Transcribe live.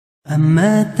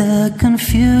Amid the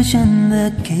confusion,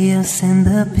 the chaos and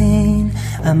the pain,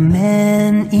 a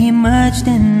man emerged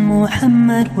and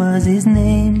Muhammad was his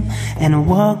name. And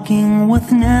walking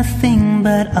with nothing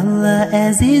but Allah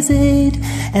as his aid,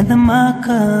 and the mark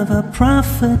of a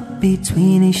prophet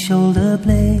between his shoulder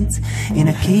blades. In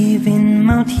a cave in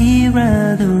Mount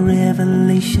Hira the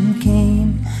revelation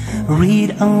came.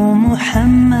 Read, O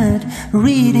Muhammad,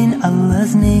 read in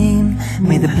Allah's name.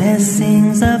 May the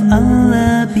blessings of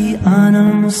Allah be on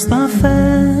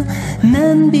Al-Mustafa.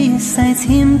 None besides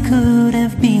him could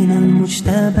have been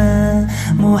Al-Mujtaba.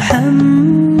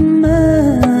 Muhammad,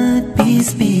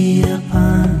 peace be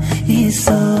upon his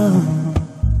soul.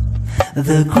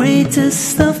 The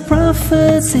greatest of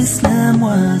prophets, Islam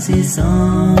was his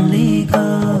only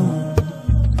goal.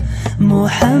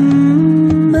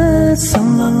 Muhammad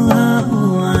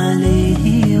sallallahu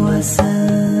alayhi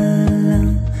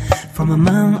wasallam. From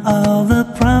among all the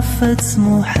prophets,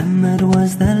 Muhammad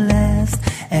was the last,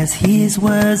 as his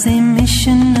was a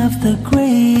mission of the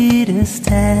greatest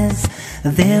task.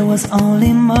 There was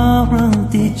only moral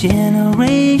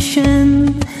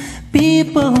degeneration.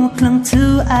 People clung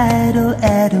to idol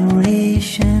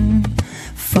adoration.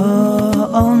 For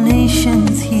all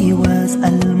nations he was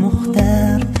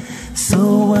Al-Mukhtar.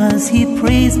 So was he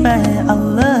praised by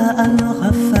Allah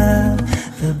Al-Ghaffar,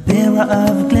 the bearer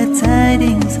of glad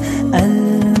tidings,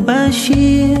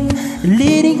 Al-Bashir,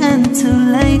 leading unto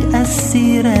light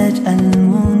as-Siraj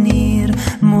Al-Munir.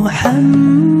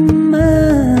 Muhammad,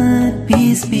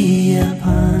 peace be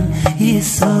upon his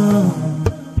soul.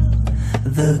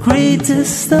 The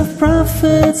greatest of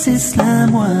prophets,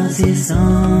 Islam was his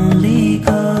only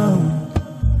goal.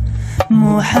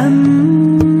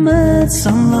 Muhammad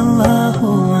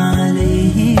sallallahu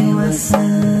alayhi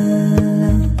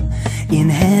wasallam. In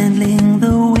handling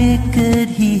the wicked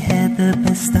he had the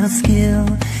best of skill.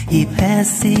 He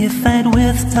pacified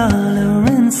with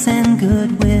tolerance and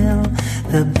goodwill.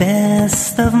 The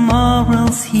best of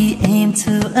morals he aimed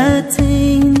to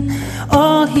attain.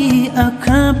 All he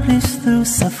accomplished through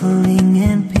suffering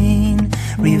and pain.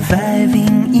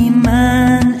 Reviving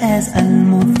Iman as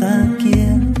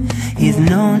Al-Mudhakir. He's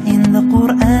known in the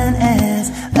Quran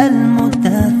as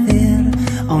Al-Muddathir.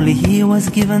 Only he was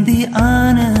given the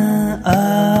honor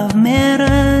of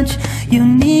marriage.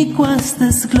 Unique was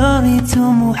this glory to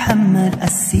Muhammad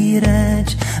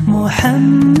as-Siraj.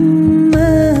 Muhammad,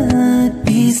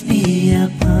 peace be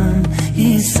upon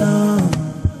his soul.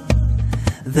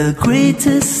 The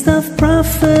greatest of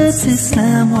prophets,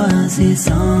 Islam was his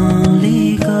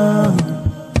only goal.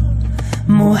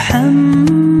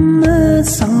 Muhammad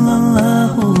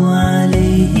sallallahu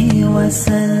alayhi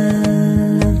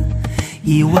wasallam.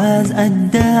 He was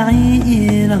ad-da'i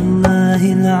ila Allah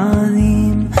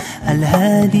al-azim,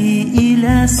 al-hadi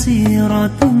ila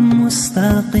siratin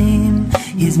mustaqim.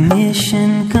 His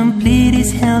mission complete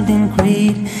is held in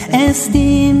great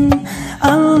esteem.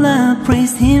 Allah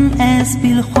praised him as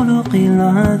bil khuluqil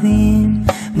azim.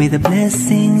 May the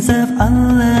blessings of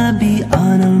Allah be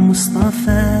on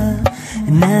Al-Mustafa.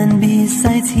 None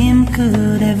besides him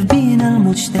could have been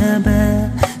Al-Mujtaba.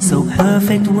 So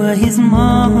perfect were his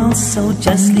morals, so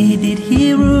justly did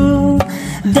he rule.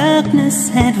 Darkness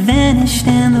had vanished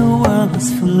and the world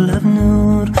was full of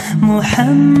nur.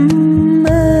 Muhammad,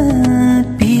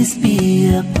 peace be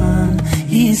upon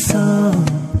his soul.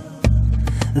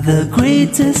 The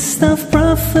greatest of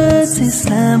prophets,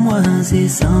 Islam was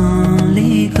his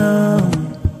only goal.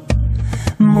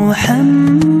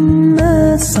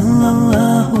 Muhammad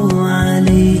sallallahu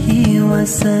alayhi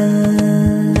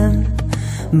wasallam.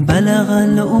 بلغ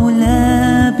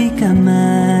الأولى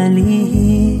بكماله,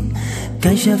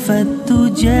 كشف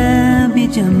الدجى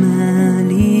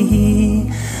بجماله,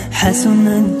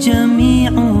 حسنت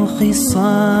جميع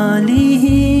خصاله.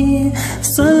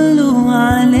 صلوا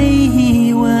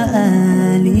عليه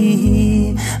وآله.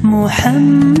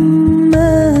 Muhammad,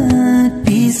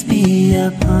 peace be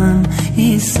upon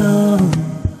his soul.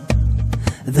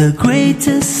 The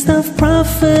greatest of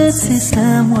prophets,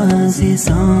 Islam was his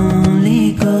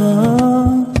only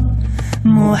goal.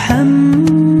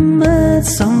 Muhammad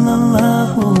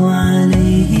sallallahu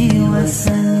alayhi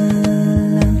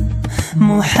wasallam.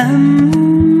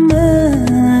 Muhammad,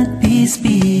 peace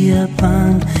be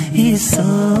upon his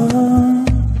soul.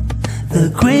 The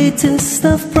greatest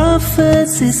of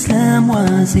prophets, Islam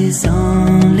was his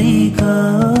only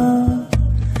goal.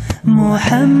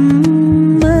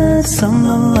 Muhammad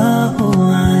sallallahu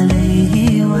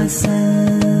alayhi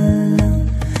wasallam.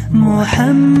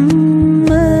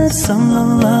 Muhammad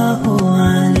sallallahu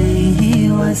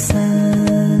alayhi wasallam.